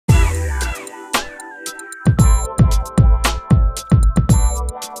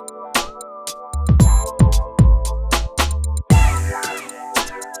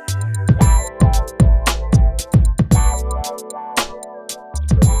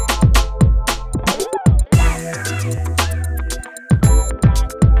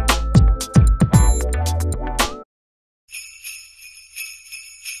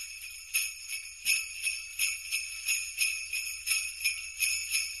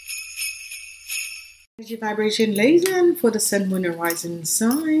Energy vibration laden for the sun, moon, and rising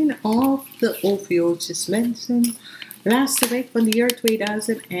sign of the Ophiuchus mentioned last week from the year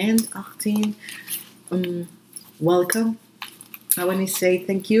 2018. Welcome. I want to say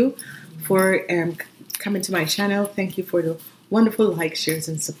thank you for coming to my channel. Thank you for the wonderful likes, shares,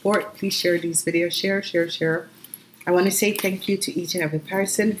 and support. Please share these videos. Share. I want to say thank you to each and every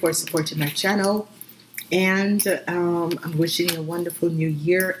person for supporting my channel. And I'm wishing you a wonderful new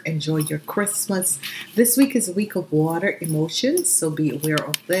year. Enjoy your Christmas. This week is a week of water emotions, so be aware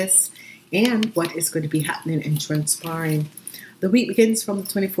of this and what is going to be happening and transpiring. The week begins from the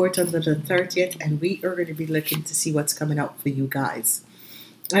 24th until the 30th, and we are going to be looking to see what's coming up for you guys.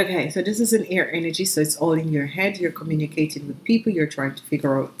 Okay, so this is an air energy, so it's all in your head. You're communicating with people. You're trying to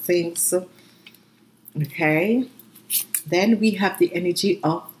figure out things. Okay. Then we have the energy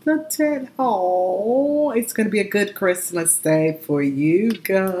of the 10. Oh, it's going to be a good Christmas day for you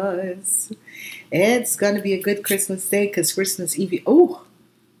guys. It's going to be a good Christmas day because Christmas Eve. Oh,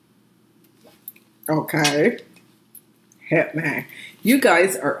 okay. Hit man. You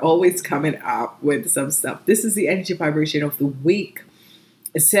guys are always coming up with some stuff. This is the energy vibration of the week.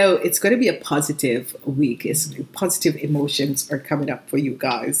 So it's going to be a positive week. It's positive emotions are coming up for you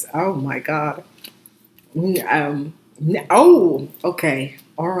guys. Oh my God. Oh, okay.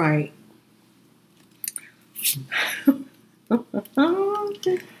 All right. Oh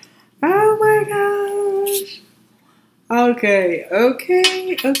my gosh. Okay.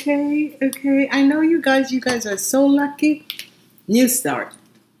 I know you guys are so lucky. New start.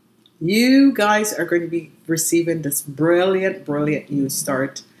 You guys are going to be receiving this brilliant new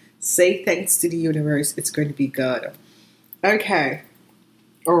start. Say thanks to the universe. It's going to be good. Okay.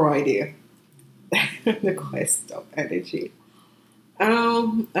 Alrighty. The quest of energy.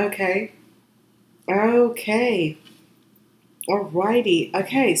 Okay. Alrighty.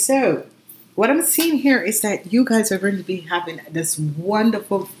 Okay, so what I'm seeing here is that you guys are going to be having this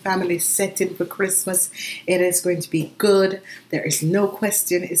wonderful family setting for Christmas. It is going to be good. There is no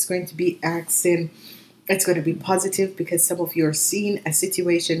question. It's going to be asking. It's going to be positive because some of you are seeing a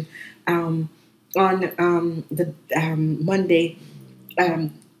situation on the Monday.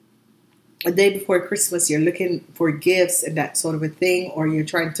 A day before Christmas, you're looking for gifts and that sort of a thing, or you're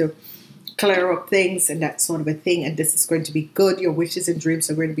trying to clear up things and that sort of a thing, and this is going to be good. Your wishes and dreams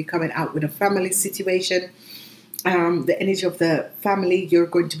are going to be coming out with a family situation. The energy of the family, you're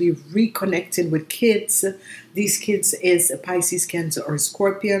going to be reconnecting with kids. These kids is a Pisces, Cancer, or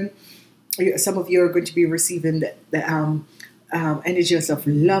Scorpion. Some of you are going to be receiving the energies of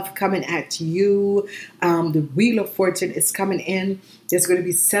love coming at you. The Wheel of Fortune is coming in. There's going to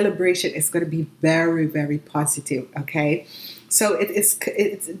be celebration. It's going to be very positive. Okay, so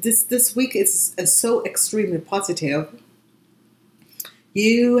this week is so extremely positive.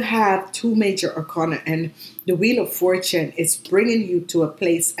 You have two major arcana, and the Wheel of Fortune is bringing you to a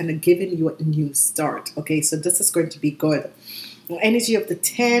place and giving you a new start. Okay, so this is going to be good. The energy of the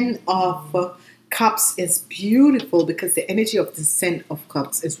 10 of Cups is beautiful because the energy of the 10 of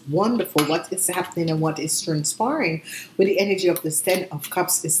Cups is wonderful. What is happening and what is transpiring with the energy of the 10 of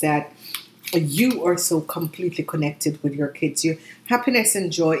Cups is that you are so completely connected with your kids. Your happiness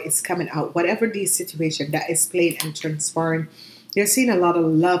and joy is coming out. Whatever the situation that is playing and transpiring, you're seeing a lot of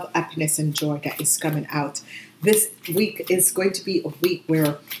love, happiness, and joy that is coming out. This week is going to be a week where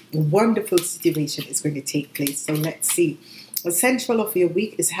a wonderful situation is going to take place. So let's see. The central of your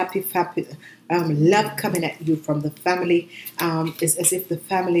week is happy love coming at you from the family. It's as if the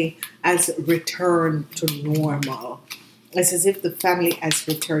family has returned to normal. It's as if the family has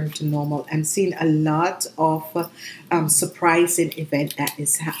returned to normal. I'm seeing a lot of surprising event that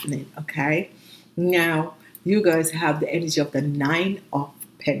is happening. Okay, now you guys have the energy of the 9 of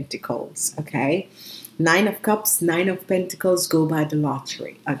Pentacles. Okay, 9 of Cups, 9 of Pentacles go by the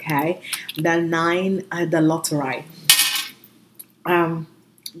lottery. Okay, the lottery.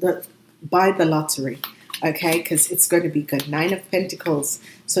 Buy the lottery, okay, because it's going to be good. 9 of Pentacles.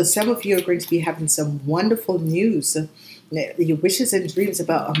 So some of you are going to be having some wonderful news. Your wishes and dreams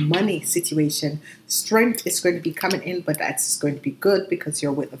about a money situation. Strength is going to be coming in, but that's going to be good because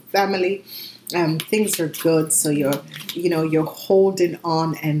you're with a family. Things are good, so you're holding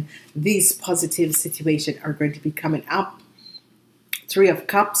on, and these positive situations are going to be coming up. 3 of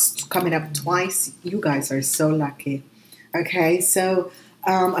Cups coming up twice. You guys are so lucky. Okay, so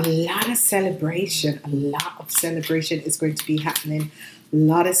a lot of celebration is going to be happening. A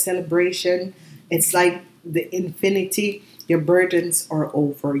lot of celebration. It's like the infinity. Your burdens are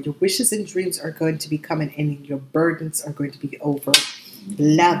over. Your wishes and dreams are going to be coming in, and your burdens are going to be over.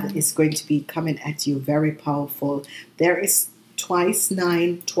 Love is going to be coming at you very powerful. There is twice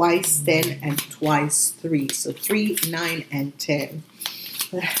 9, twice 10, and twice 3. So 3, 9, and 10.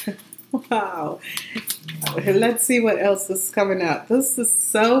 Wow. Let's see what else is coming up. This is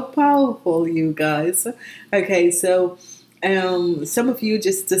so powerful, you guys. Okay, so some of you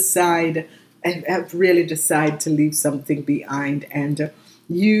just decide and have really decided to leave something behind, and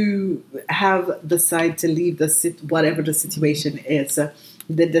you have decided to leave whatever the situation is,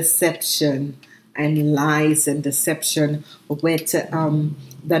 the deception and lies and deception with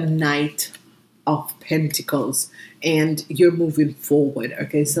the Knight of Pentacles, and you're moving forward.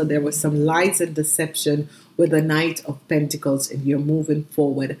 Okay, so there was some lies and deception with the Knight of Pentacles, and you're moving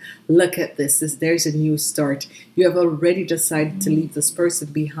forward. Look at this. There's a new start. You have already decided to leave this person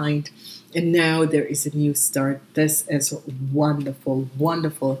behind, and now there is a new start. This is wonderful,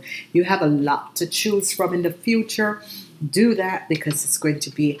 wonderful. You have a lot to choose from in the future. Do that, because it's going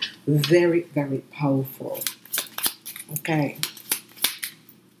to be very, very powerful. Okay.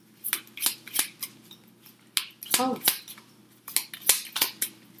 Oh,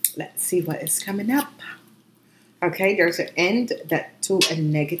 let's see what is coming up. Okay, there's an end to a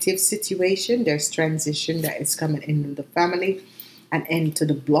negative situation. There's transition that is coming in the family. An end to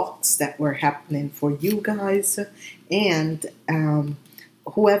the blocks that were happening for you guys. And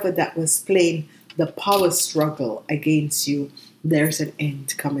whoever that was playing the power struggle against you, there's an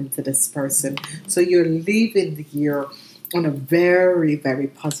end coming to this person. So you're leaving the year on a very, very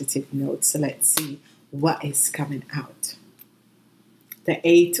positive note. So let's see what is coming out. The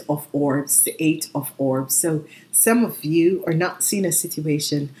 8 of Orbs, the 8 of Orbs. So some of you are not seeing a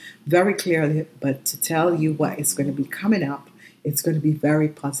situation very clearly, but to tell you what is going to be coming up, it's going to be very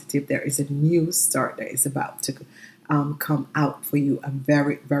positive. There is a new start that is about to come out for you. A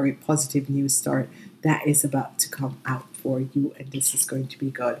very, very positive new start that is about to come out for you. And this is going to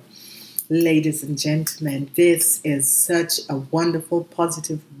be good. Ladies and gentlemen, this is such a wonderful,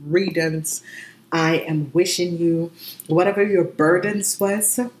 positive readings. I am wishing you, whatever your burdens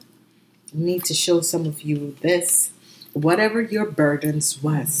was, I need to show some of you this. Whatever your burdens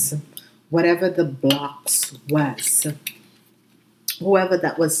was, whatever the blocks was, whoever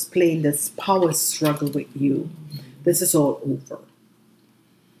that was playing this power struggle with you, this is all over.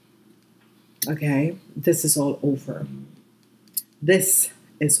 Okay? This is all over. This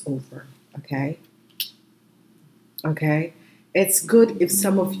is over. Okay? Okay? It's good if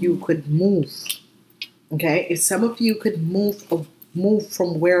some of you could move. Okay? If some of you could move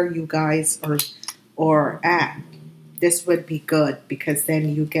from where you guys are at, this would be good, because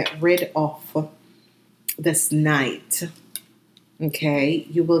then you get rid of this Knight. Okay?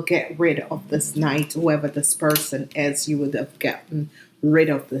 You will get rid of this Knight, whoever this person is. You would have gotten rid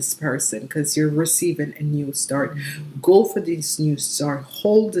of this person, because you're receiving a new start. Go for this new start.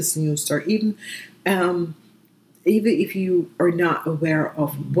 Hold this new start. Even if you are not aware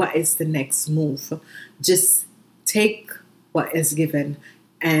of what is the next move, just take what is given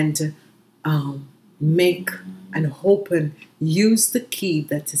and make and open, use the key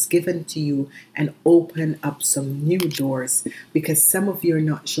that is given to you and open up some new doors, because some of you are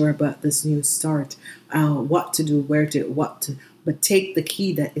not sure about this new start, what to do, where to, but take the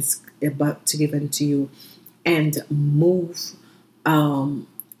key that is about to given to you and move and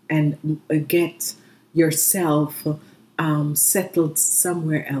get yourself settled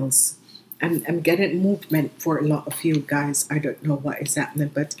somewhere else. I'm getting movement for a lot of you guys. I don't know what is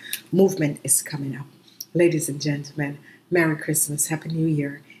happening, but movement is coming up. Ladies and gentlemen, Merry Christmas, Happy New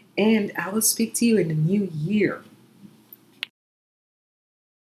Year, and I will speak to you in the new year.